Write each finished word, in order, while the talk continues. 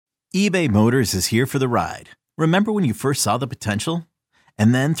eBay Motors is here for the ride. Remember when you first saw the potential?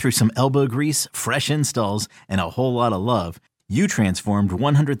 And then through some elbow grease, fresh installs, and a whole lot of love, you transformed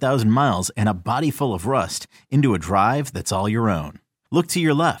 100,000 miles and a body full of rust into a drive that's all your own. Look to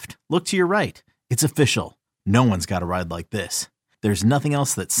your left. Look to your right. It's official. No one's got a ride like this. There's nothing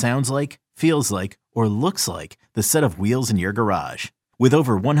else that sounds like, feels like, or looks like the set of wheels in your garage. With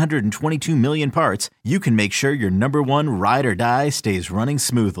over 122 million parts, you can make sure your number one ride or die stays running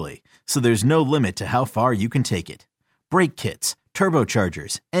smoothly. So there's no limit to how far you can take it. Brake kits,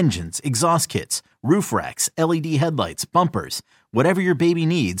 turbochargers, engines, exhaust kits, roof racks, LED headlights, bumpers, whatever your baby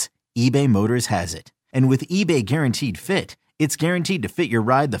needs, eBay Motors has it. And with eBay Guaranteed Fit, it's guaranteed to fit your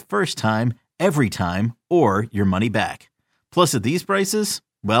ride the first time, every time, or your money back. Plus at these prices,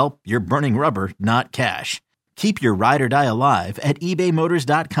 well, you're burning rubber, not cash. Keep your ride or die alive at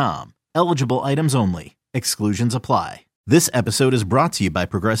ebaymotors.com. Eligible items only. Exclusions apply. This episode is brought to you by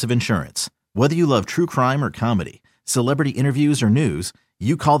Progressive Insurance. Whether you love true crime or comedy, celebrity interviews or news,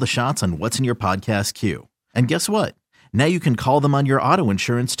 you call the shots on what's in your podcast queue. And guess what? Now you can call them on your auto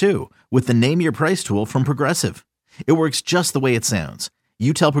insurance too with the Name Your Price tool from Progressive. It works just the way it sounds.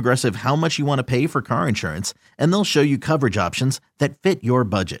 You tell Progressive how much you want to pay for car insurance, and they'll show you coverage options that fit your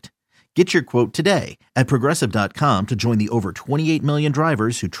budget. Get your quote today at Progressive.com to join the over 28 million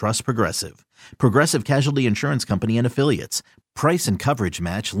drivers who trust Progressive. Progressive Casualty Insurance Company and Affiliates. Price and coverage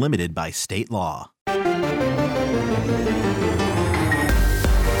match limited by state law.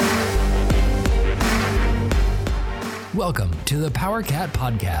 Welcome to the Powercat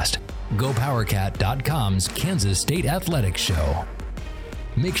Podcast, GoPowercat.com's Kansas State Athletics Show.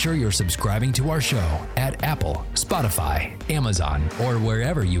 Make sure you're subscribing to our show at Apple, Spotify, Amazon, or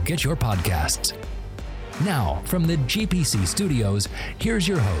wherever you get your podcasts. Now, from the GPC studios, here's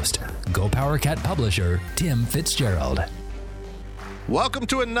your host, GoPowercat publisher, Tim Fitzgerald. Welcome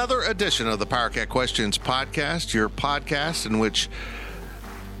to another edition of the Powercat Questions podcast, your podcast in which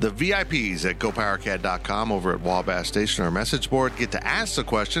the VIPs at GoPowercat.com over at Wabash Station, our message board, get to ask the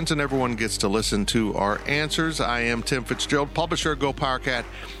questions and everyone gets to listen to our answers. I am Tim Fitzgerald, publisher of GoPowercat.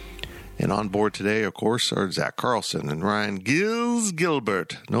 And on board today, of course, are Zach Carlson and Ryan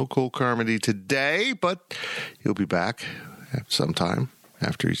Gilbert. No Cole Carmody today, but he'll be back sometime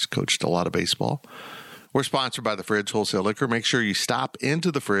after he's coached a lot of baseball. We're sponsored by The Fridge Wholesale Liquor. Make sure you stop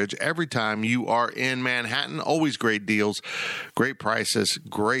into The Fridge every time you are in Manhattan. Always great deals, great prices,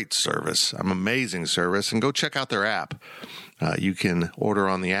 great service, amazing service. And go check out their app. You can order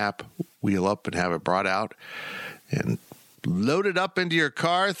on the app, wheel up and have it brought out and load it up into your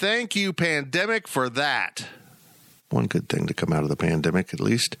car. Thank you, pandemic, for that. One good thing to come out of the pandemic, at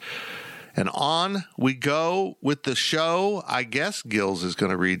least. And on we go with the show. I guess Gills is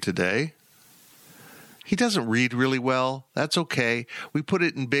going to read today. He doesn't read really well. That's okay. We put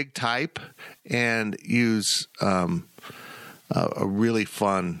it in big type and use a really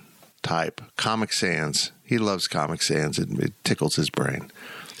fun type. Comic Sans. He loves Comic Sans. It tickles his brain.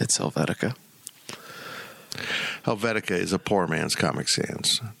 It's Helvetica. Helvetica is a poor man's Comic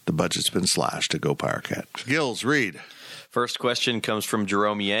Sans. The budget's been slashed to Go Powercat. Gills, read. First question comes from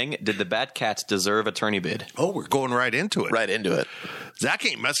Jerome Yang. Did the Batcats deserve a tourney bid? Oh, we're going right into it. Right into it. Zach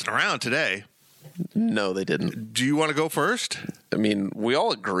ain't messing around today. No, they didn't. Do you want to go first? I mean, we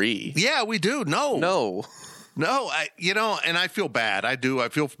all agree. Yeah, we do. No. No, and I feel bad. I do. I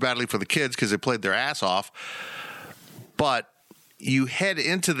feel badly for the kids because they played their ass off. But you head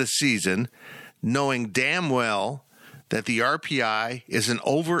into the season knowing damn well that the RPI is an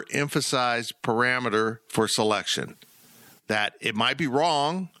overemphasized parameter for selection. That it might be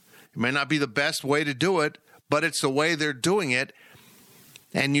wrong. It may not be the best way to do it, but it's the way they're doing it.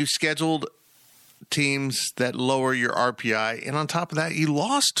 And you scheduled teams that lower your RPI, and on top of that, you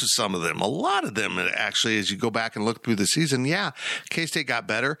lost to some of them. A lot of them, actually, as you go back and look through the season. Yeah, K-State got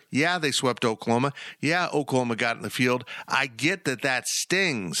better. Yeah, they swept Oklahoma. Yeah, Oklahoma got in the field. I get that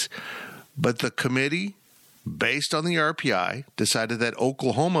stings, but the committee, based on the RPI, decided that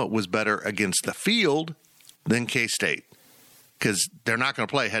Oklahoma was better against the field than K-State, because they're not going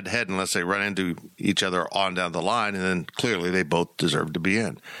to play head-to-head unless they run into each other on down the line, and then clearly they both deserve to be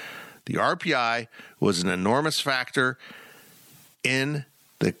in. The RPI was an enormous factor in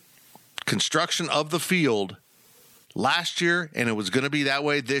the construction of the field last year, and it was going to be that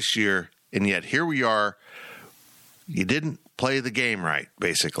way this year, and yet here we are. You didn't play the game right,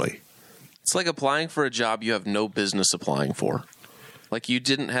 basically. it's like applying for a job you have no business applying for. Like, you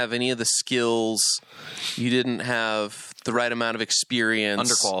didn't have any of the skills. You didn't have the right amount of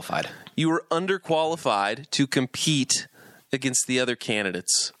experience. Underqualified. You were underqualified to compete against the other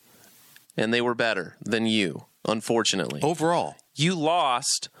candidates. And they were better than you, unfortunately. Overall. You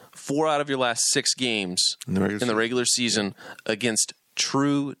lost 4 out of your last 6 games in the regular season against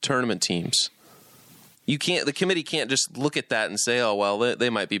true tournament teams. The committee can't just look at that and say, oh, well, they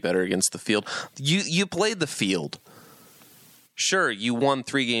might be better against the field. You played the field. Sure, you won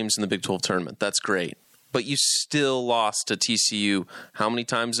 3 games in the Big 12 tournament. That's great. But you still lost to TCU how many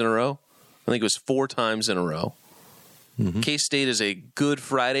times in a row? I think it was 4 times in a row. Mm-hmm. K-State is a good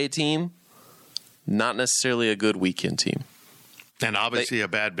Friday team, not necessarily a good weekend team. And obviously a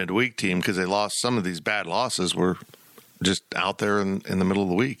bad midweek team because they lost. Some of these bad losses were just out there in the middle of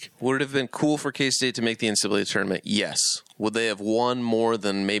the week. Would it have been cool for K-State to make the NCAA tournament? Yes. Would they have won more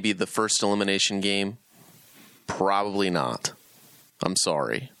than maybe the first elimination game? Probably not. I'm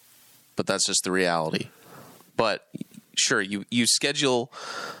sorry. But that's just the reality. But sure, you schedule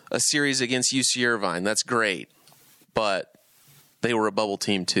a series against UC Irvine. That's great. But they were a bubble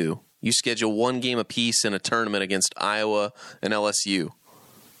team too. You schedule 1 game apiece in a tournament against Iowa and LSU.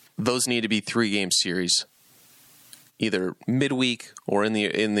 Those need to be 3-game series, either midweek or in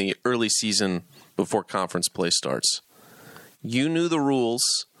the early season before conference play starts. You knew the rules.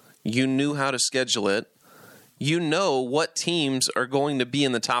 You knew how to schedule it. You know what teams are going to be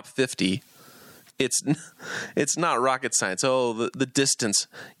in the top 50. It's not rocket science. Oh, the distance.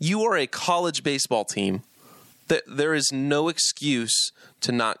 You are a college baseball team. There is no excuse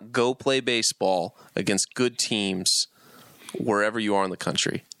to not go play baseball against good teams wherever you are in the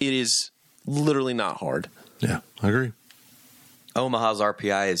country. It is literally not hard. Yeah, I agree. Omaha's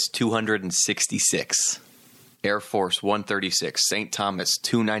RPI is 266. Air Force 136. St. Thomas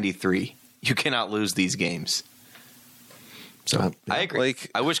 293. You cannot lose these games. So I agree.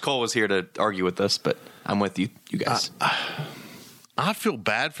 I wish Cole was here to argue with us, but I'm with you guys. I feel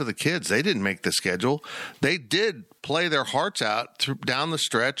bad for the kids. They didn't make the schedule. They did play their hearts out down the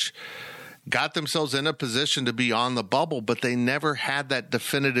stretch, got themselves in a position to be on the bubble, but they never had that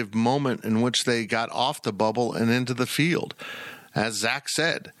definitive moment in which they got off the bubble and into the field. As Zach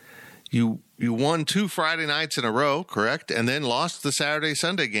said, you won 2 Friday nights in a row, correct? And then lost the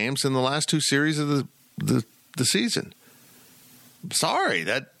Saturday-Sunday games in the last 2 series of the season. Sorry,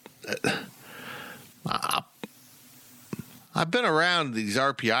 I've been around these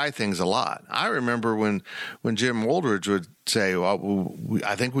RPI things a lot. I remember when Jim Woldridge would say, well,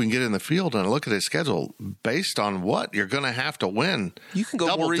 I think we can get in the field, and I look at his schedule based on what you're going to have to win. You can go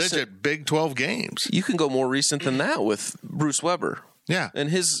double-digit Big 12 games. You can go more recent than that with Bruce Weber. Yeah.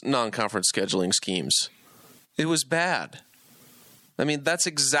 And his non-conference scheduling schemes. It was bad. I mean, that's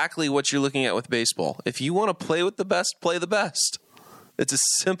exactly what you're looking at with baseball. If you want to play with the best, play the best. It's as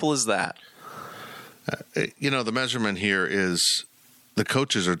simple as that. The measurement here is the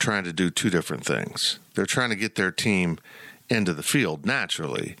coaches are trying to do 2 different things. They're trying to get their team into the field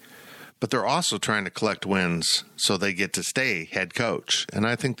naturally, but they're also trying to collect wins so they get to stay head coach. And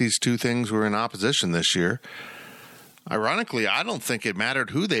I think these 2 things were in opposition this year. Ironically, I don't think it mattered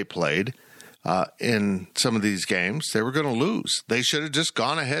who they played in some of these games. They were going to lose. They should have just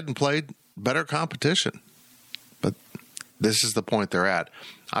gone ahead and played better competition. But this is the point they're at.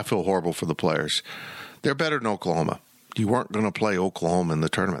 I feel horrible for the players. They're better than Oklahoma. You weren't going to play Oklahoma in the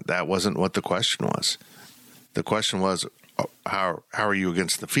tournament. That wasn't what the question was. The question was, how are you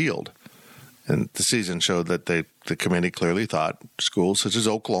against the field? And the season showed that the committee clearly thought schools such as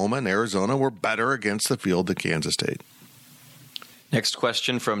Oklahoma and Arizona were better against the field than Kansas State. Next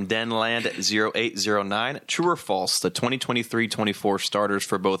question from Denland0809. True or false, the 2023-24 starters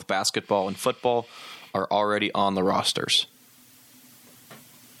for both basketball and football are already on the rosters?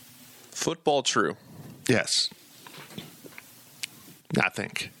 Football, true. Yes. I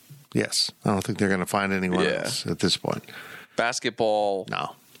think. Yes. I don't think they're going to find anyone else at this point. Basketball.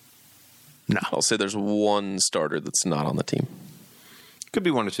 No. I'll say there's 1 starter that's not on the team. Could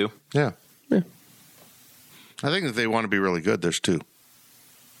be 1 or 2. Yeah. I think if they want to be really good, there's 2.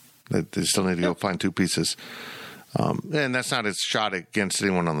 They still need to go find 2 pieces. And that's not a shot against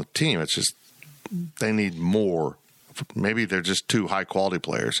anyone on the team. It's just they need more. Maybe they're just 2 high-quality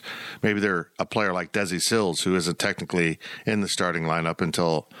players. Maybe they're a player like Desi Sills, who isn't technically in the starting lineup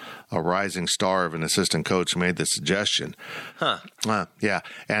until a rising star of an assistant coach made the suggestion. Yeah.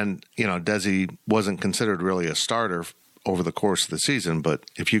 And, Desi wasn't considered really a starter over the course of the season, but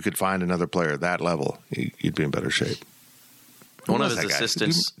if you could find another player at that level, you'd be in better shape. One of his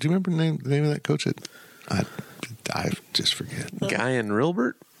assistants. Do you remember the name of that coach? I just forget. Guy in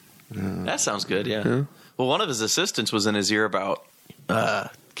Rilbert? That sounds good, yeah. Well, one of his assistants was in his ear about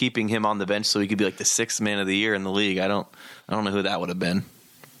keeping him on the bench so he could be like the 6th man of the year in the league. I don't know who that would have been.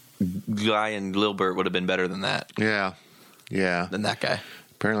 Guy in Lilbert would have been better than that. Yeah. Than that guy.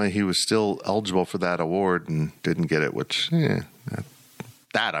 Apparently he was still eligible for that award and didn't get it, which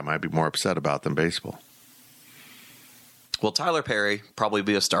that I might be more upset about than baseball. Well, Tyler Perry probably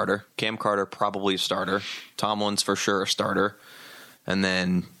be a starter. Cam Carter probably a starter. Tomlin's for sure a starter. And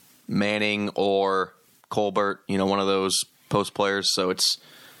then Manning or Colbert, one of those post players. So it's,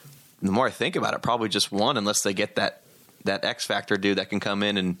 the more I think about it, probably just one, unless they get that X factor dude that can come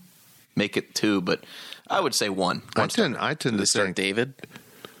in and make it two. But I would say one. I tend to start think David.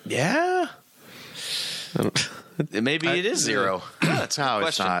 Yeah. Maybe it is zero. That's a good question.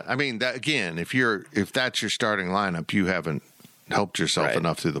 It's not. I mean, that, again, if that's your starting lineup, you haven't helped yourself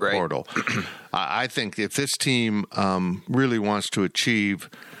enough through the portal. I think if this team really wants to achieve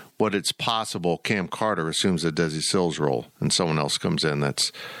what it's possible, Cam Carter assumes a Desi Sills role, and someone else comes in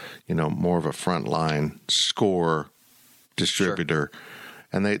that's, more of a front line scorer, distributor,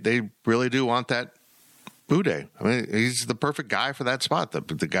 and they really do want that. Uday. I mean, he's the perfect guy for that spot.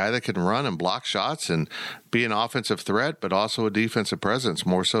 The guy that can run and block shots and be an offensive threat, but also a defensive presence,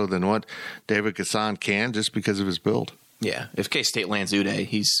 more so than what David Gasson can just because of his build. Yeah. If K-State lands Uday,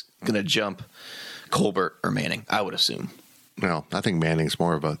 he's going to jump Colbert or Manning, I would assume. Well, I think Manning's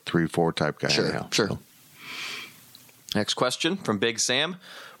more of a 3-4 type guy now. Sure. So. Next question from Big Sam.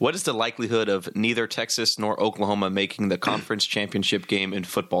 What is the likelihood of neither Texas nor Oklahoma making the conference championship game in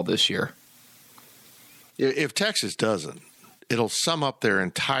football this year? If Texas doesn't, it'll sum up their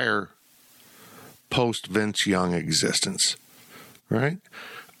entire post-Vince Young existence, right?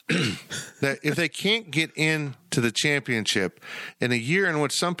 That if they can't get into the championship in a year in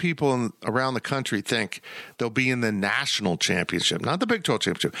which some people around the country think they'll be in the national championship, not the Big 12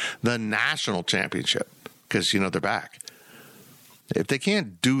 championship, the national championship, because, they're back. If they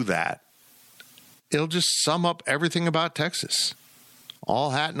can't do that, it'll just sum up everything about Texas. All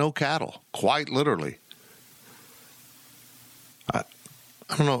hat, no cattle, quite literally.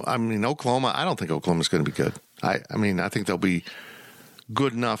 I don't know. I mean, Oklahoma, I don't think Oklahoma's going to be good. I think they'll be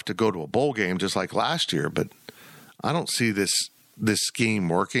good enough to go to a bowl game just like last year, but I don't see this scheme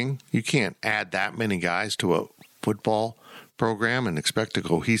working. You can't add that many guys to a football program and expect a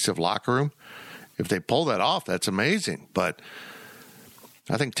cohesive locker room. If they pull that off, that's amazing. But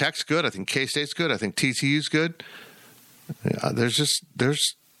I think Tech's good. I think K-State's good. I think TCU's good.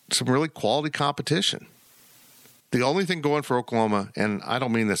 There's some really quality competition. The only thing going for Oklahoma, and I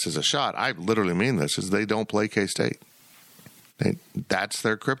don't mean this as a shot, I literally mean this, is they don't play K-State. That's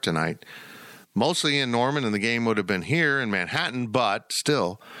their kryptonite. Mostly in Norman, and the game would have been here in Manhattan, but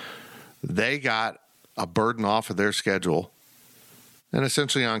still, they got a burden off of their schedule. And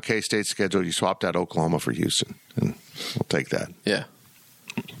essentially on K-State's schedule, you swapped out Oklahoma for Houston, and we'll take that. Yeah.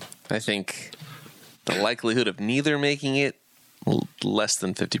 I think the likelihood of neither making it, less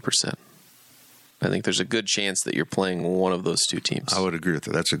than 50%. I think there's a good chance that you're playing one of those two teams. I would agree with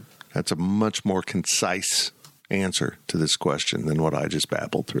that. That's a much more concise answer to this question than what I just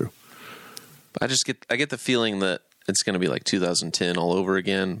babbled through. I get the feeling that it's going to be like 2010 all over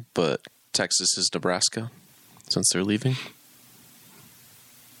again, but Texas is Nebraska since they're leaving.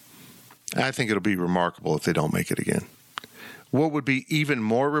 I think it'll be remarkable if they don't make it again. What would be even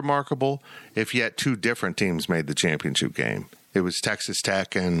more remarkable if yet two different teams made the championship game? It was Texas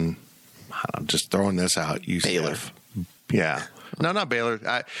Tech and I'm just throwing this out. UCF. Baylor. Yeah. No, not Baylor.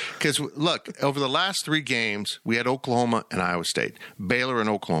 Because, look, over the last three games, we had Oklahoma and Iowa State, Baylor and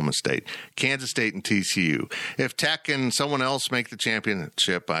Oklahoma State, Kansas State and TCU. If Tech and someone else make the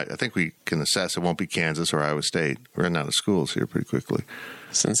championship, I think we can assess it won't be Kansas or Iowa State. We're running out of schools here pretty quickly.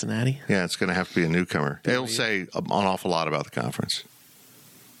 Cincinnati? Yeah, it's going to have to be a newcomer. It'll say an awful lot about the conference.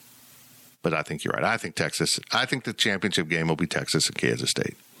 But I think you're right. I think the championship game will be Texas and Kansas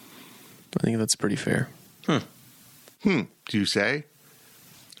State. I think that's pretty fair. Do you say?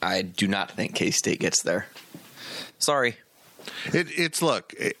 I do not think K-State gets there. Sorry.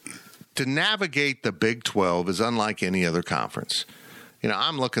 To navigate the Big 12 is unlike any other conference.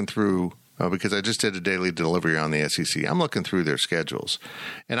 I'm looking through, because I just did a daily delivery on the SEC, I'm looking through their schedules.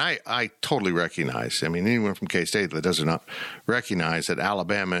 And I totally recognize, anyone from K-State that does not recognize that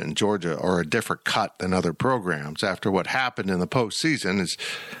Alabama and Georgia are a different cut than other programs after what happened in the postseason is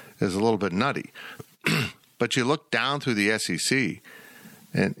a little bit nutty. But you look down through the SEC,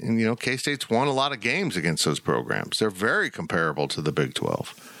 and K-State's won a lot of games against those programs. They're very comparable to the Big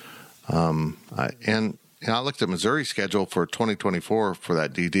 12. I looked at Missouri's schedule for 2024 for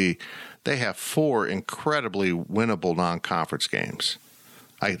that DD. They have 4 incredibly winnable non-conference games.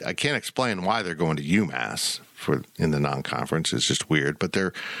 I can't explain why they're going to UMass in the non-conference. It's just weird. But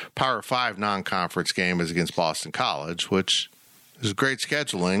their Power 5 non-conference game is against Boston College, which is great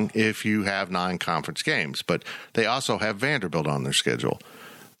scheduling if you have 9 conference games. But they also have Vanderbilt on their schedule.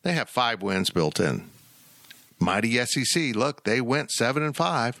 They have 5 wins built in. mighty SEC, look, they went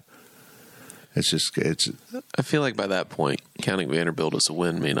 7-5. It's. I feel like by that point, counting Vanderbilt as a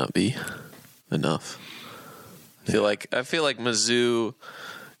win may not be enough. I feel like Mizzou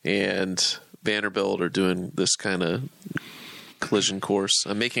and Vanderbilt are doing this kind of collision course.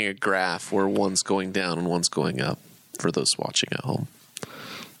 I'm making a graph where one's going down and one's going up for those watching at home.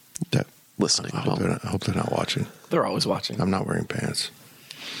 Listening. I hope they're not watching. They're always watching. I'm not wearing pants.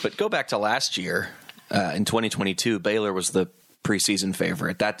 But go back to last year. In 2022, Baylor was the preseason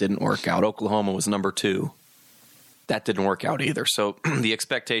favorite. That didn't work out. Oklahoma was number 2. That didn't work out either. So the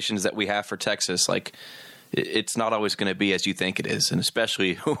expectations that we have for Texas, like, it's not always going to be as you think it is. And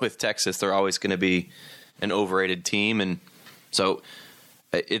especially with Texas, they're always going to be an overrated team. And so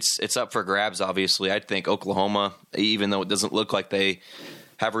it's up for grabs, obviously. I think Oklahoma, even though it doesn't look like they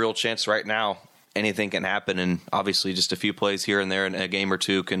have a real chance right now, anything can happen. And obviously just a few plays here and there in a game or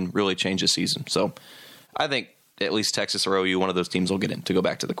two can really change the season. So I think at least Texas or OU, one of those teams will get in, to go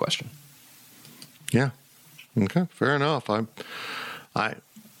back to the question. Yeah. Okay. Fair enough.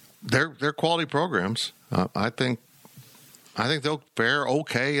 They're quality programs. I think they'll fare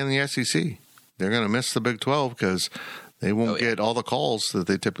okay in the SEC. They're going to miss the Big 12 because they won't get all the calls that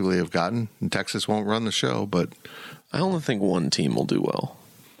they typically have gotten, and Texas won't run the show. But I only think one team will do well.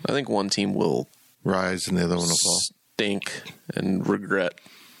 I think one team will rise and the other one will fall. Stink and regret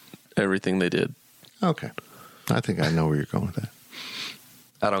everything they did. Okay. I think I know where you're going with that.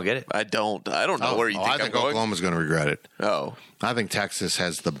 I don't get it. I don't know where you think I think Oklahoma's going to regret it. Oh. I think Texas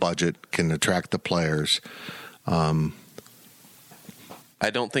has the budget, can attract the players. I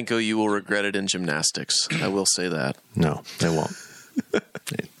don't think OU will regret it in gymnastics. I will say that. No, they won't.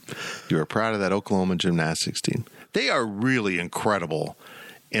 You are proud of that Oklahoma gymnastics team. They are really incredible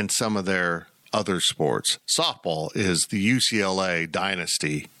in some of their other sports. Softball is the UCLA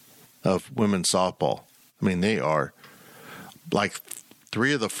dynasty of women's softball. I mean, they are like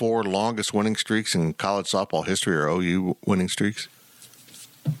 3 of the 4 longest winning streaks in college softball history are OU winning streaks.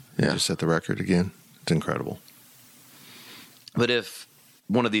 Yeah. Just set the record again. It's incredible. But if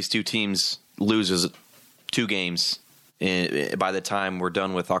one of these two teams loses 2 games by the time we're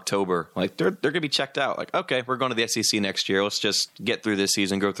done with October, like they're going to be checked out. Like, okay, we're going to the SEC next year. Let's just get through this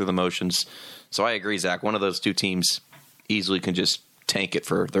season, go through the motions. So I agree, Zach. One of those 2 teams easily can just tank it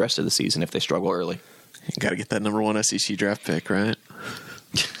for the rest of the season if they struggle early. You got to get that number 1 SEC draft pick, right?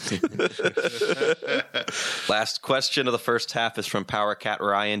 Last question of the first half is from Powercat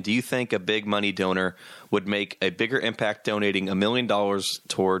Ryan. Do you think a big money donor would make a bigger impact donating $1 million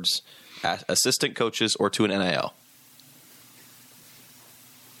towards assistant coaches or to an NIL?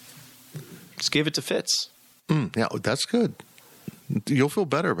 Just give it to Fitz. Yeah, that's good. You'll feel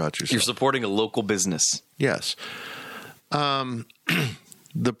better about yourself. You're supporting a local business. Yes.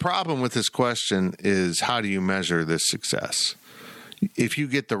 The problem with this question is, how do you measure this success? If you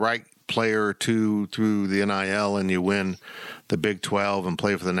get the right player or 2 through the NIL and you win the Big 12 and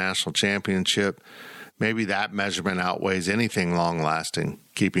play for the national championship, maybe that measurement outweighs anything long-lasting,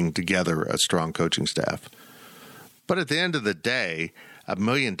 keeping together a strong coaching staff. But at the end of the day, $1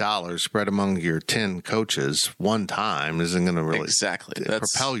 million spread among your 10 coaches one time isn't going to really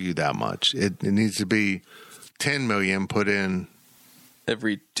propel you that much. It needs to be $10 million put in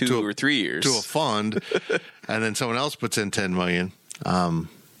every 2 or 3 years to a fund, and then someone else puts in $10 million. And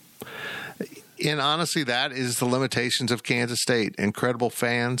honestly, that is the limitations of Kansas State. Incredible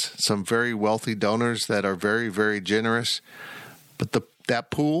fans, some very wealthy donors that are very, very generous. But that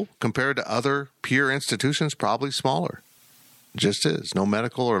pool, compared to other peer institutions, probably smaller. Just is. No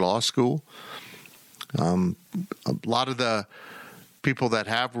medical or law school. A lot of the people that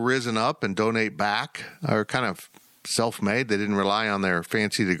have risen up and donate back are kind of self-made. They didn't rely on their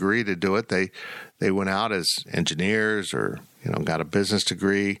fancy degree to do it. They went out as engineers or got a business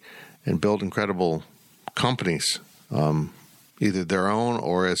degree and built incredible companies, either their own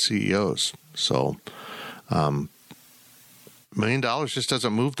or as CEOs. So $1 million just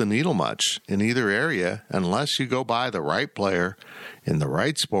doesn't move the needle much in either area unless you go buy the right player in the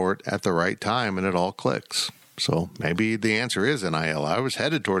right sport at the right time and it all clicks. So maybe the answer is NIL. I was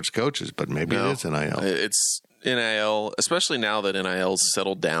headed towards coaches, but maybe it is NIL. It's NIL, especially now that NIL's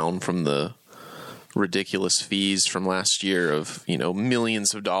settled down from the ridiculous fees from last year of,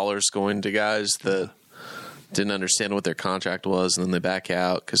 millions of dollars going to guys that didn't understand what their contract was, and then they back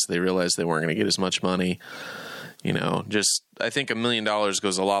out because they realized they weren't going to get as much money. I think $1 million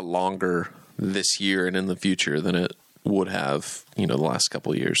goes a lot longer this year and in the future than it would have, the last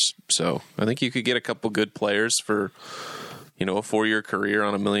couple of years. So I think you could get a couple good players for, a 4-year career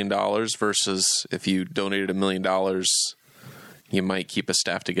on $1 million versus if you donated $1 million, you might keep a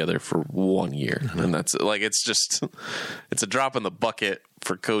staff together for 1 year. And that's like, it's a drop in the bucket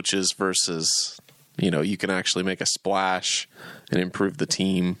for coaches versus, you can actually make a splash and improve the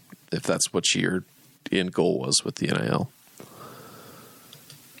team if that's what your end goal was with the NIL.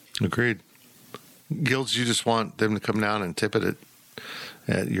 Agreed. Gills, you just want them to come down and tip it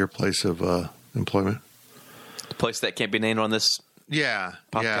at your place of employment? The place that can't be named on this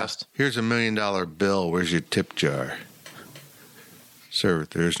podcast. Here's $1 million bill. Where's your tip jar? Sir,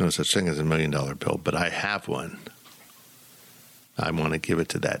 there is no such thing as $1 million bill, but I have one. I want to give it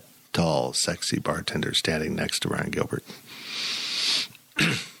to that tall, sexy bartender standing next to Ryan Gilbert.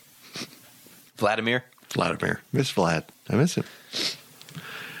 Vladimir. Miss Vlad. I miss him.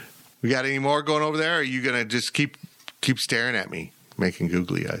 We got any more going over there? Or are you going to just keep staring at me, making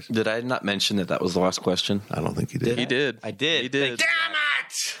googly eyes? Did I not mention that was the last question? I don't think you did. He did. I did. He did. Damn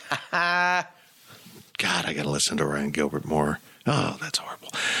it! God, I got to listen to Ryan Gilbert more. Oh, that's horrible.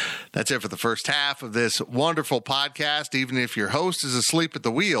 That's it for the first half of this wonderful podcast. Even if your host is asleep at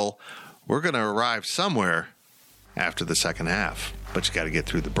the wheel, we're going to arrive somewhere after the second half. But you got to get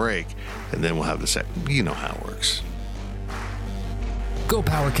through the break, and then we'll have the second. You know how it works.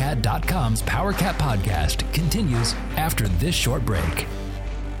 GoPowerCat.com's PowerCat podcast continues after this short break.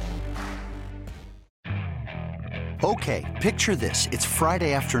 Okay, picture this. It's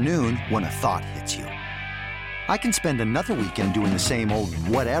Friday afternoon when a thought hits you. I can spend another weekend doing the same old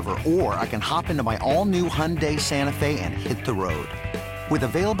whatever, or I can hop into my all-new Hyundai Santa Fe and hit the road. With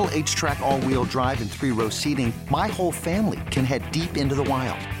available H-Track all-wheel drive and 3-row seating, my whole family can head deep into the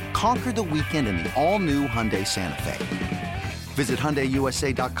wild. Conquer the weekend in the all-new Hyundai Santa Fe. Visit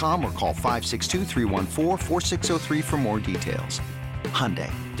HyundaiUSA.com or call 562-314-4603 for more details.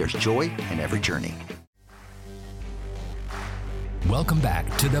 Hyundai, there's joy in every journey. Welcome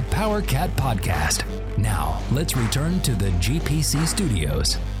back to the PowerCat podcast. Now, let's return to the GPC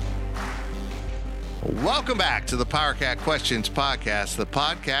studios. Welcome back to the Powercat Questions podcast, the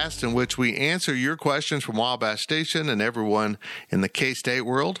podcast in which we answer your questions from Wabash Station and everyone in the K-State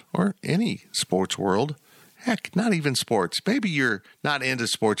world or any sports world. Heck, not even sports. Maybe you're not into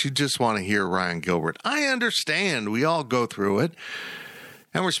sports. You just want to hear Ryan Gilbert. I understand. We all go through it.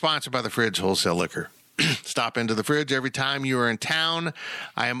 And we're sponsored by the Fridge Wholesale Liquor. Stop into the Fridge every time you are in town.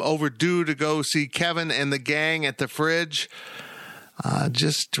 I am overdue to go see Kevin and the gang at the Fridge.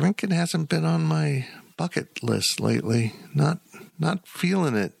 Just drinking hasn't been on my bucket list lately. Not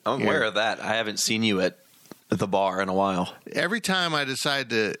feeling it. I'm aware of that. I haven't seen you at the bar in a while. Every time I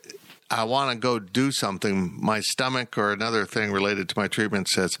decide I want to go do something, my stomach or another thing related to my treatment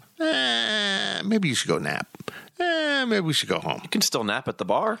says, maybe you should go nap. Maybe we should go home. You can still nap at the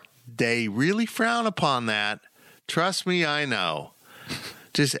bar. They really frown upon that. Trust me, I know.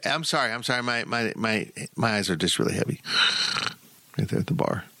 I'm sorry. My eyes are just really heavy right there at the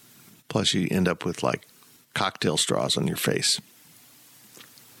bar. Plus, you end up with like cocktail straws on your face.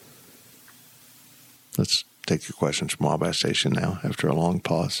 Let's take your questions from Wabash Station now after a long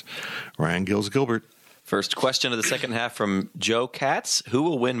pause. Ryan Gilbert. First question of the second half from Joe Katz. Who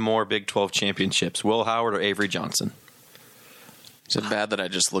will win more Big 12 championships, Will Howard or Avery Johnson? Is it bad that I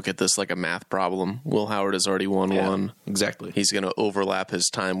just look at this like a math problem? Will Howard has already won one. Exactly. He's going to overlap his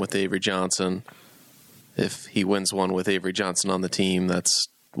time with Avery Johnson. If he wins one with Avery Johnson on the team, that's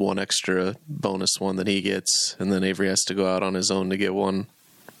one extra bonus one that he gets, and then Avery has to go out on his own to get one.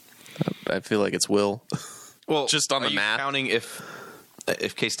 I feel like it's Will. Well, just on the math. Counting if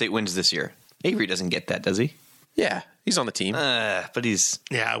K-State wins this year, Avery doesn't get that, does he? Yeah, he's on the team. But he's...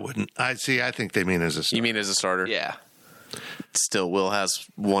 Yeah, I wouldn't. I think they mean as a starter. You mean as a starter? Yeah. Still, Will has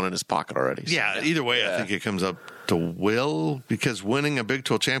one in his pocket already. So. Yeah, either way, I think it comes up to Will because winning a Big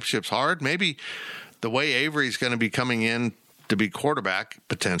 12 championship is hard. Maybe the way Avery's going to be coming in to be quarterback,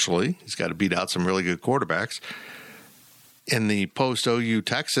 potentially, he's got to beat out some really good quarterbacks. In the post-OU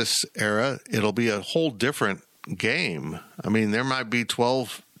Texas era, it'll be a whole different game. I mean, there might be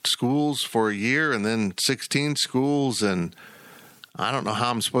 12 schools for a year and then 16 schools, and I don't know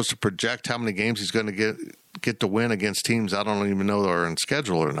how I'm supposed to project how many games he's going to get to win against teams I don't even know are on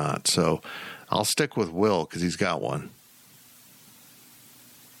schedule or not. So I'll stick with Will because he's got one.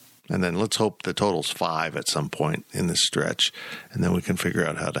 And then let's hope the total's 5 at some point in this stretch, and then we can figure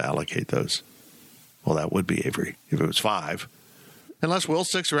out how to allocate those. Well, that would be Avery if it was 5. Unless Will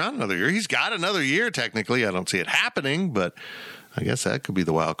sticks around another year. He's got another year, technically. I don't see it happening, but I guess that could be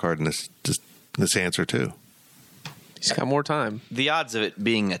the wild card in this answer, too. He's got more time. The odds of it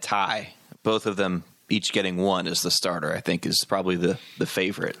being a tie, both of them each getting one as the starter, I think, is probably the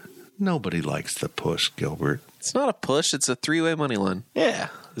favorite. Nobody likes the push, Gilbert. It's not a push. It's a 3-way money line. Yeah.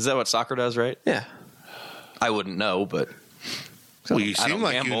 Is that what soccer does, right? Yeah. I wouldn't know, but... Well, you seem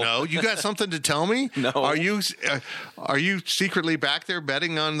like gamble. you know. You got something to tell me? No. Are you secretly back there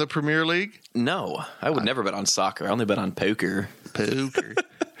betting on the Premier League? No, I would never bet on soccer. I only bet on poker. Poker.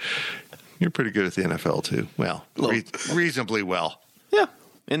 You're pretty good at the NFL, too. Well, reasonably well. Yeah,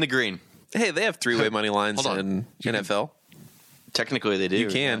 in the green. Hey, they have three-way money lines in NFL. Technically, they do. You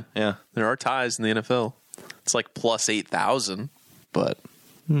can. Yeah. There are ties in the NFL. It's like plus 8,000, but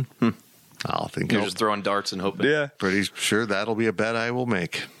I'll think You're just throwing darts and hoping. yeah. pretty sure that'll be a bet I will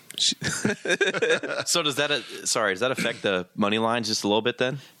make. So does that affect the money lines just a little bit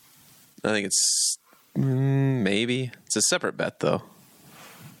then? I think it's maybe. It's a separate bet, though.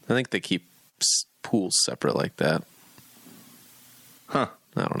 I think they keep pools separate like that. Huh.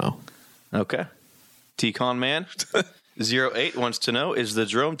 I don't know. Okay. T-Con Man 08 wants to know, is the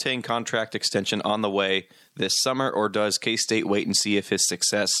Jerome Tang contract extension on the way this summer, or does K-State wait and see if his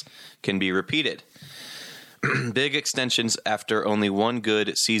success can be repeated? Big extensions after only one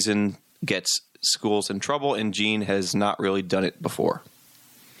good season gets schools in trouble, and Gene has not really done it before.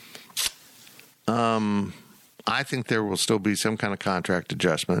 I think there will still be some kind of contract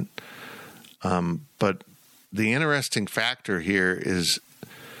adjustment. But the interesting factor here is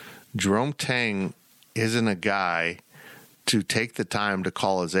Jerome Tang isn't a guy to take the time to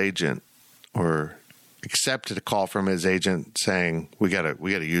call his agent or accept a call from his agent saying, we gotta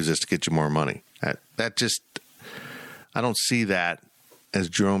use this to get you more money. That just, I don't see that as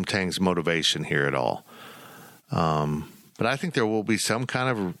Jerome Tang's motivation here at all. But I think there will be some kind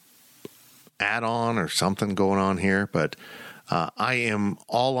of add-on or something going on here. But I am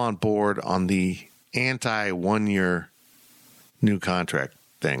all on board on the anti-1-year new contract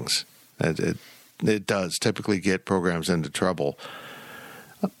things. It does typically get programs into trouble.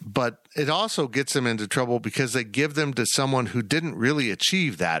 But it also gets them into trouble because they give them to someone who didn't really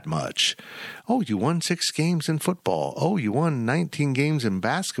achieve that much. Oh, you won 6 games in football. Oh, you won 19 games in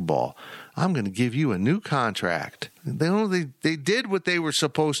basketball. I'm going to give you a new contract. They did what they were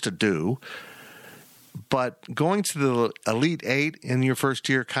supposed to do. But going to the Elite 8 in your first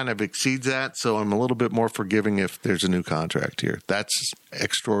year kind of exceeds that, so I'm a little bit more forgiving if there's a new contract here. That's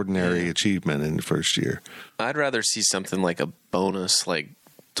extraordinary achievement in the first year. I'd rather see something like a bonus, like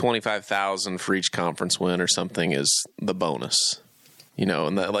 $25,000 for each conference win or something is the bonus. You know,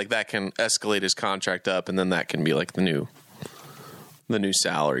 and that can escalate his contract up, and then that can be like the new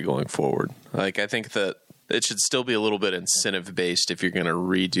salary going forward. Like, I think that it should still be a little bit incentive based if you're going to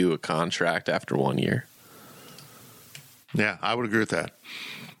redo a contract after 1 year. Yeah, I would agree with that.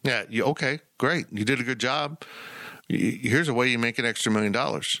 Yeah, okay, great. You did a good job. Here's a way you make an extra $1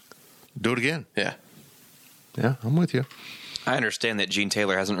 million. Do it again. Yeah. Yeah, I'm with you. I understand that Gene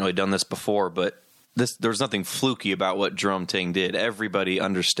Taylor hasn't really done this before, but there's nothing fluky about what Jerome Tang did. Everybody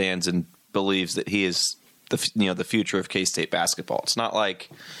understands and believes that he is the future of K-State basketball. It's not like,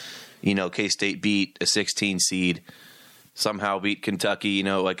 K-State beat a 16 seed, somehow beat Kentucky,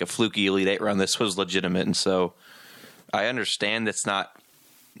 like a fluky Elite 8 run. This was legitimate. And so I understand that's not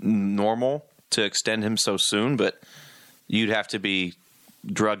normal to extend him so soon, but you'd have to be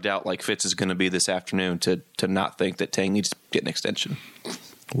drugged out like Fitz is going to be this afternoon to not think that Tang needs to get an extension.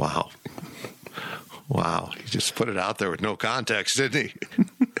 Wow. He just put it out there with no context, didn't he?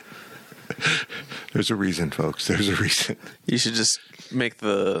 There's a reason, folks. There's a reason. You should just make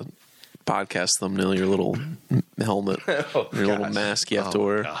the podcast thumbnail your little helmet, your little mask you have to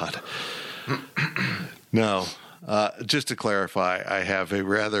wear. God. No. Just to clarify,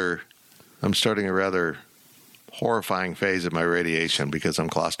 I'm starting a rather horrifying phase of my radiation because I'm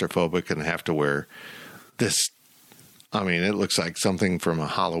claustrophobic and have to wear this. I mean, it looks like something from a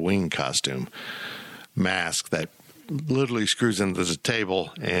Halloween costume mask that literally screws into the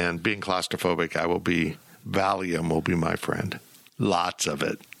table, and being claustrophobic, Valium will be my friend. Lots of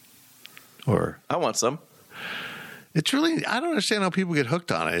it. Or I want some. It's really, I don't understand how people get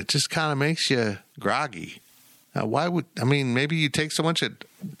hooked on it. It just kind of makes you groggy. Maybe you take so much it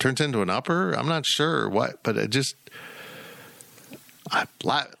turns into an upper. I'm not sure what, but it just,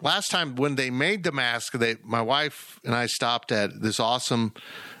 last time when they made the mask, my wife and I stopped at this awesome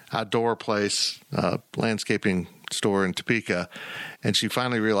outdoor place, landscaping store in Topeka, and she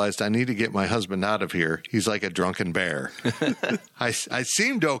finally realized I need to get my husband out of here. He's like a drunken bear. I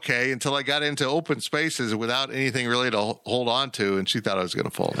seemed okay until I got into open spaces without anything really to hold on to, and she thought I was going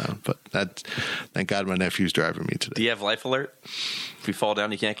to fall down. But thank God my nephew's driving me today. Do you have life alert? If you fall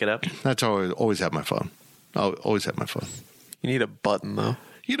down, you can't get up? That's always have my phone. I'll always have my phone. You need a button, though.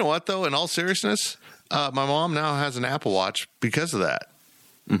 You know what, though? In all seriousness, my mom now has an Apple Watch because of that.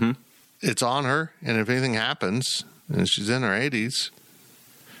 Mm-hmm. It's on her, and if anything happens, and she's in her 80s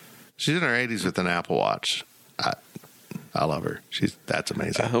with an Apple Watch. I love her. That's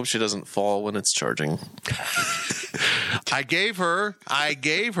amazing. I hope she doesn't fall when it's charging. I gave her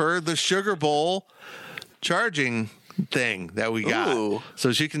the Sugar Bowl charging thing that we got. Ooh.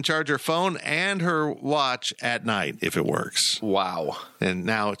 So she can charge her phone and her watch at night if it works. Wow. And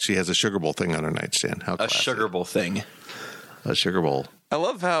now she has a Sugar Bowl thing on her nightstand. How A classy. Sugar Bowl thing. A Sugar Bowl. I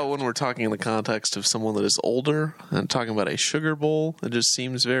love how when we're talking in the context of someone that is older and talking about a sugar bowl, it just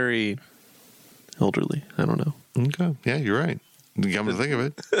seems very elderly. I don't know. Okay. Yeah, you're right. Come to think of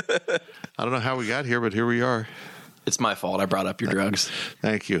it. I don't know how we got here, but here we are. It's my fault. I brought up your drugs.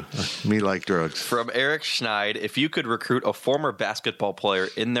 Thank you. Me like drugs. From Eric Schneid, if you could recruit a former basketball player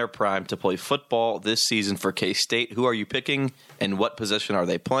in their prime to play football this season for K-State, who are you picking and what position are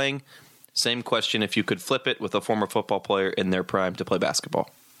they playing? Same question if you could flip it with a former football player in their prime to play basketball.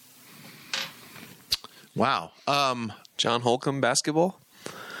 Wow. John Holcomb basketball?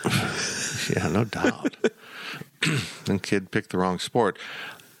 Yeah, no doubt. And kid picked the wrong sport.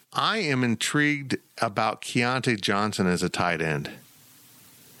 I am intrigued about Keontae Johnson as a tight end.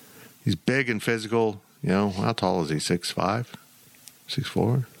 He's big and physical. You know, how tall is he? 6'5"?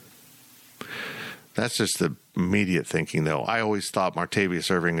 6'4"? That's just the immediate thinking, though. I always thought Martavius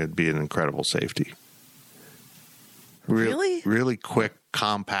Irving would be an incredible safety. Really? Really quick,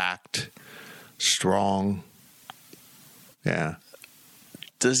 compact, strong. Yeah.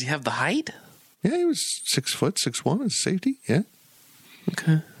 Does he have the height? Yeah, he was 6 foot, 6'1" as a safety. Yeah.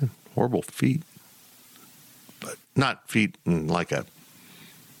 Okay. Horrible feet. But not feet in like that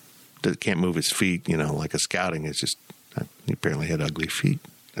can't move his feet, you know, like a scouting. It's just, he apparently had ugly feet.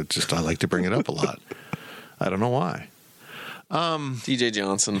 It's just, I like to bring it up a lot. I don't know why. DJ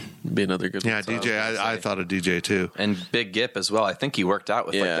Johnson would be another good one. Yeah, DJ. I thought of DJ too. And Big Gip as well. I think he worked out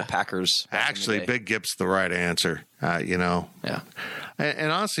with like the Packers. Actually, Big Gip's the right answer. You know. Yeah.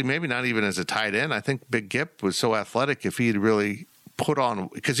 And honestly, maybe not even as a tight end. I think Big Gip was so athletic if he had really put on,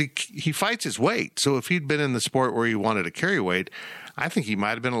 because he fights his weight. So if he'd been in the sport where he wanted to carry weight, I think he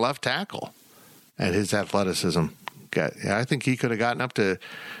might have been a left tackle at his athleticism. I think he could have gotten up to,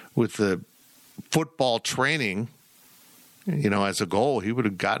 with the football training, you know, as a goal, he would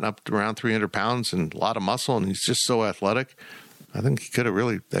have gotten up to around 300 pounds and a lot of muscle, and he's just so athletic. I think he could have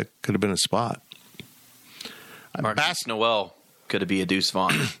that could have been a spot. Marquise Noel could be a Deuce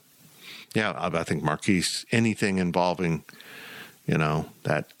Vaughn. Yeah, I think Marquise, anything involving, you know,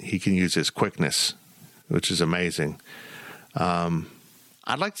 that he can use his quickness, which is amazing.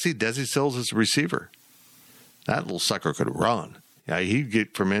 I'd like to see Desi Sills as a receiver. That little sucker could run. Yeah, he'd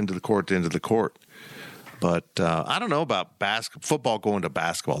get from end of the court to end of the court. But I don't know about football going to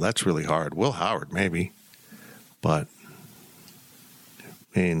basketball. That's really hard. Will Howard, maybe. But,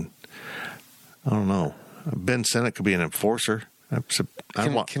 I mean, I don't know. Ben Sinnott could be an enforcer.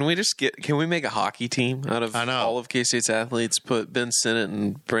 Can we make a hockey team out of all of K-State's athletes? Put Ben Sinnott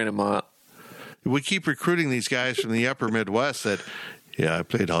and Brandon Mott. We keep recruiting these guys from the upper Midwest that, yeah, I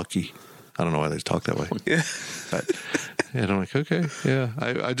played hockey. I don't know why they talk that way. Yeah. But, and I'm like, okay, yeah.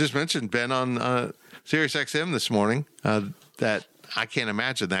 I just mentioned Ben on Sirius XM this morning that I can't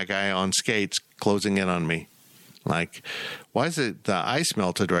imagine that guy on skates closing in on me. Like, why is it the ice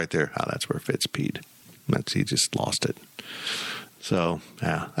melted right there? Oh, that's where Fitz peed. He just lost it. So,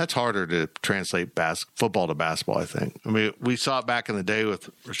 yeah, that's harder to translate football to basketball, I think. I mean, we saw it back in the day with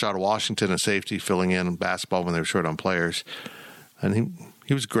Rashad Washington, a safety, filling in basketball when they were short on players. And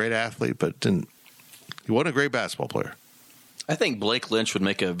he was a great athlete, but he wasn't a great basketball player. I think Blake Lynch would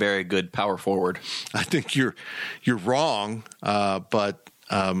make a very good power forward. I think you're wrong, but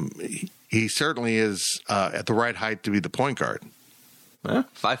he certainly is at the right height to be the point guard.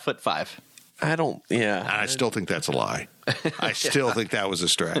 5'5". I don't. Yeah, and I still think that's a lie. I still think that was a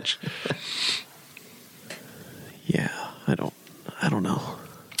stretch. Yeah, I don't know.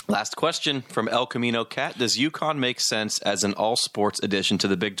 Last question from El Camino Cat. Does UConn make sense as an all-sports addition to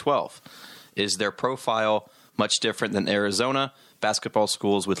the Big 12? Is their profile much different than Arizona, basketball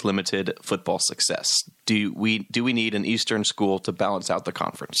schools with limited football success? Do we need an Eastern school to balance out the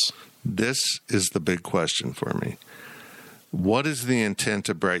conference? This is the big question for me. What is the intent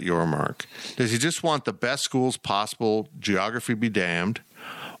of Brett Yormark? Does he just want the best schools possible, geography be damned?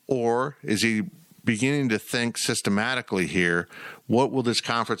 Or is he beginning to think systematically here, what will this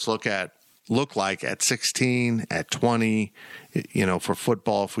conference look like at 16, at 20, for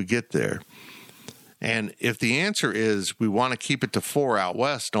football if we get there? And if the answer is we want to keep it to 4 out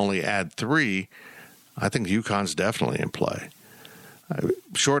west, only add 3, I think UConn's definitely in play.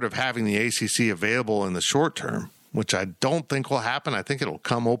 Short of having the ACC available in the short term, which I don't think will happen. I think it'll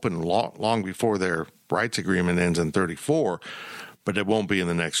come open long before their rights agreement ends in 34. but it won't be in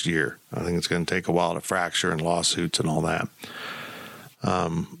the next year. I think it's going to take a while to fracture and lawsuits and all that.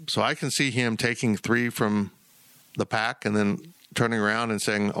 So I can see him taking 3 from the pack and then turning around and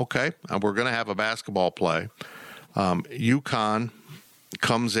saying, okay, we're going to have a basketball play. UConn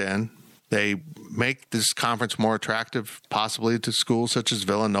comes in. They make this conference more attractive, possibly to schools such as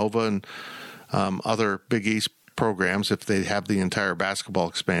Villanova and other Big East programs if they have the entire basketball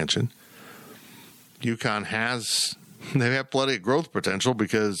expansion. UConn they have plenty of growth potential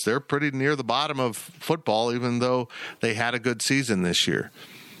because they're pretty near the bottom of football, even though they had a good season this year.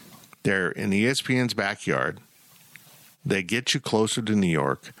 They're in ESPN's backyard. They get you closer to New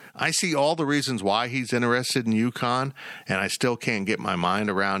York. I see all the reasons why he's interested in UConn, and I still can't get my mind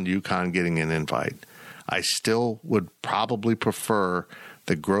around UConn getting an invite. I still would probably prefer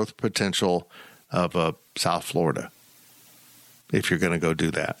the growth potential of South Florida if you're going to go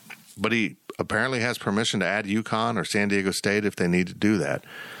do that. But he apparently has permission to add UConn or San Diego State if they need to do that.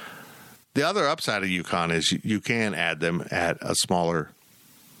 The other upside of UConn is you can add them at a smaller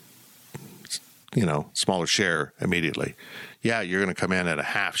share immediately. Yeah, you're going to come in at a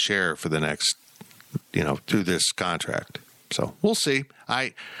half share for the next, through this contract. So we'll see.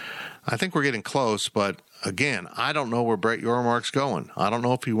 I think we're getting close, but again, I don't know where Brett Yormark's going. I don't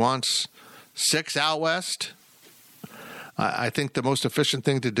know if he wants 6 out west. I think the most efficient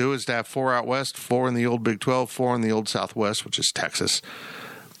thing to do is to have 4 out west, 4 in the old Big 12, 4 in the old Southwest, which is Texas,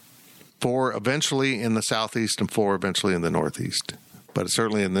 4 eventually in the Southeast, and 4 eventually in the Northeast. But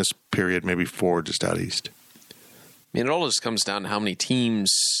certainly in this period, maybe 4 just out east. I mean, it all just comes down to how many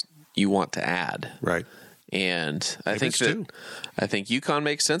teams you want to add. Right. And I think UConn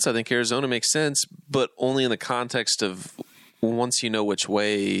makes sense. I think Arizona makes sense, but only in the context of once you know which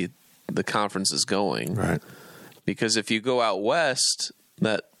way the conference is going. Right. Because if you go out west,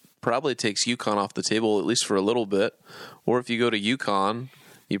 that probably takes UConn off the table, at least for a little bit. Or if you go to UConn,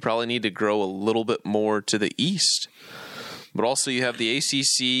 you probably need to grow a little bit more to the east. But also you have the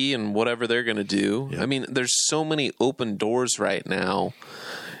ACC and whatever they're going to do. Yep. I mean, there's so many open doors right now.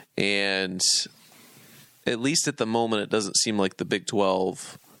 And at least at the moment, it doesn't seem like the Big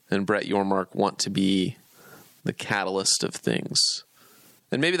 12 and Brett Yormark want to be the catalyst of things.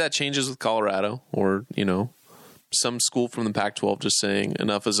 And maybe that changes with Colorado or, some school from the Pac-12 just saying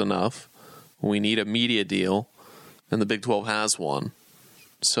enough is enough. We need a media deal. And the Big 12 has one.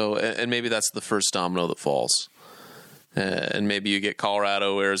 So, and maybe that's the first domino that falls. And maybe you get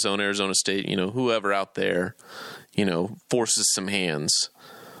Colorado, Arizona State, whoever out there, forces some hands.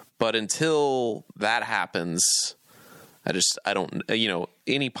 But until that happens, I don't,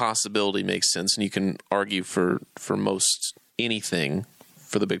 any possibility makes sense. And you can argue for most anything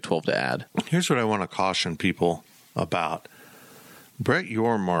for the Big 12 to add. Here's what I want to caution people about. Brett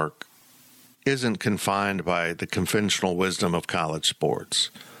Yormark isn't confined by the conventional wisdom of college sports.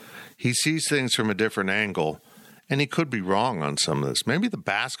 He sees things from a different angle. And he could be wrong on some of this. Maybe the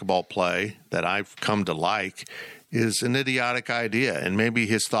basketball play that I've come to like is an idiotic idea. And maybe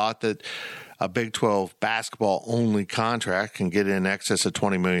his thought that a Big 12 basketball-only contract can get in excess of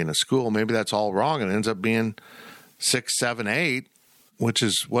 $20 million a school, maybe that's all wrong. And it ends up being 6, 7, 8, which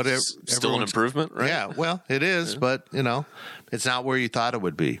is whatever. Still an improvement, right? Yeah, well, it is. Yeah. But, it's not where you thought it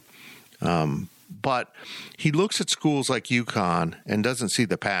would be. But he looks at schools like UConn and doesn't see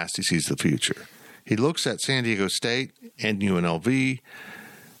the past. He sees the future. He looks at San Diego State and UNLV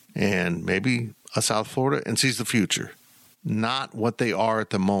and maybe a South Florida and sees the future, not what they are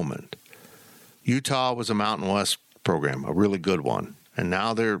at the moment. Utah was a Mountain West program, a really good one, and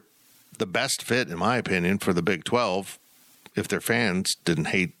now they're the best fit, in my opinion, for the Big 12 if their fans didn't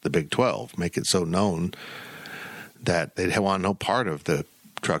hate the Big 12, make it so known that they'd want no part of the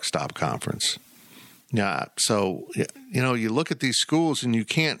truck stop conference. Yeah, so, you look at these schools and you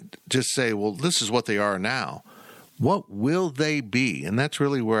can't just say, well, this is what they are now. What will they be? And that's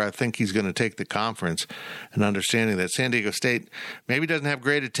really where I think he's going to take the conference and understanding that San Diego State maybe doesn't have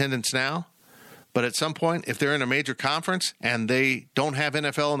great attendance now, but at some point, if they're in a major conference and they don't have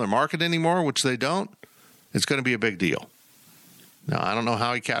NFL in their market anymore, which they don't, it's going to be a big deal. Now, I don't know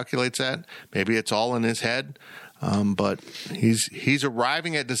how he calculates that. Maybe it's all in his head. But he's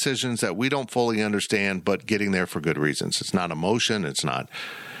arriving at decisions that we don't fully understand, but getting there for good reasons. It's not emotion. It's not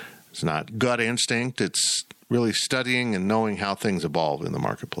gut instinct. It's really studying and knowing how things evolve in the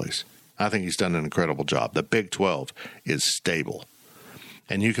marketplace. I think he's done an incredible job. The Big 12 is stable.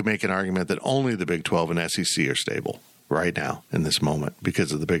 And you could make an argument that only the Big 12 and SEC are stable right now in this moment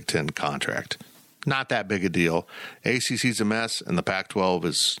because of the Big 10 contract. Not that big a deal. ACC's a mess, and the Pac-12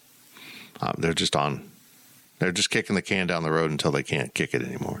 is they're just kicking the can down the road until they can't kick it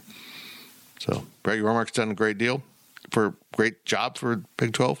anymore. So Brett Yormark's done a great deal. for great job for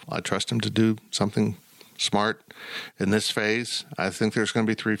Big 12. I trust him to do something smart in this phase. I think there's going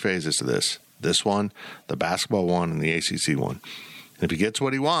to be 3 phases to this. This one, the basketball one, and the ACC one. And if he gets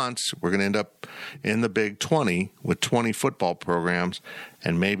what he wants, we're going to end up in the Big 20 with 20 football programs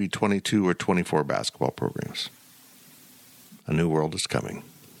and maybe 22 or 24 basketball programs. A new world is coming.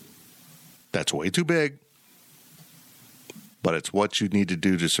 That's way too big, but it's what you need to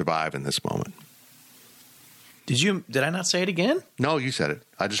do to survive in this moment. Did I not say it again? No, you said it.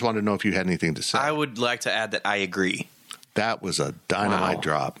 I just wanted to know if you had anything to say. I would like to add that I agree. That was a dynamite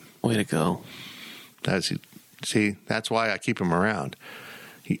drop. Way to go. See, that's why I keep him around.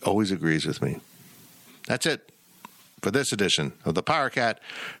 He always agrees with me. That's it for this edition of the Powercat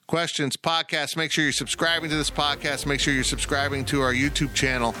Questions podcast. Make sure you're subscribing to this podcast. Make sure you're subscribing to our YouTube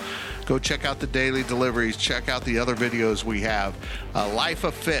channel. Go check out the daily deliveries. Check out the other videos we have. Life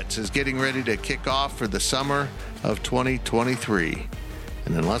of Fitz is getting ready to kick off for the summer of 2023.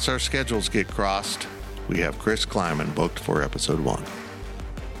 And unless our schedules get crossed, we have Chris Kleiman booked for episode 1.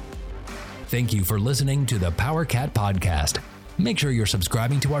 Thank you for listening to the Powercat Podcast. Make sure you're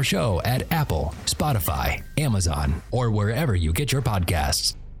subscribing to our show at Apple, Spotify, Amazon, or wherever you get your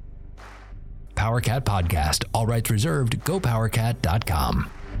podcasts. Powercat Podcast, all rights reserved, gopowercat.com.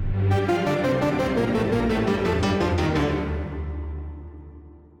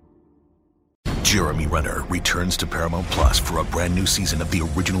 Jeremy Renner returns to Paramount Plus for a brand new season of the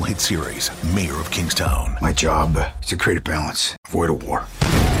original hit series, Mayor of Kingstown. My job is to create a balance, avoid a war.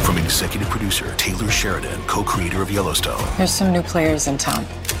 From executive producer Taylor Sheridan, co-creator of Yellowstone. There's some new players in town,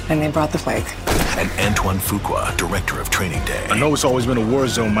 and they brought the plague. And Antoine Fuqua, director of Training Day. I know it's always been a war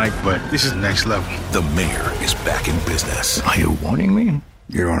zone, Mike, but this is next level. The Mayor is back in business. Are you warning me?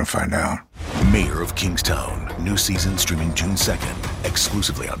 You're going to find out. Mayor of Kingstown. New season streaming June 2nd,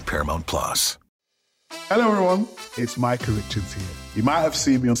 exclusively on Paramount Plus. Hello everyone, it's Micah Richards here. You might have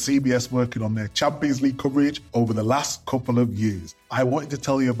seen me on CBS working on their Champions League coverage over the last couple of years. I wanted to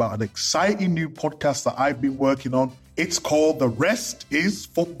tell you about an exciting new podcast that I've been working on. It's called The Rest is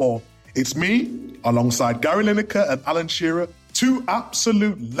Football. It's me, alongside Gary Lineker and Alan Shearer, 2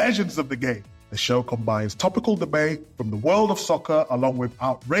 absolute legends of the game. The show combines topical debate from the world of soccer along with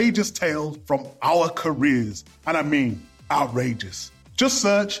outrageous tales from our careers. And I mean outrageous. Just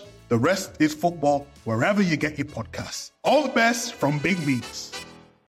search The Rest is Football wherever you get your podcasts. All the best from Big Meats.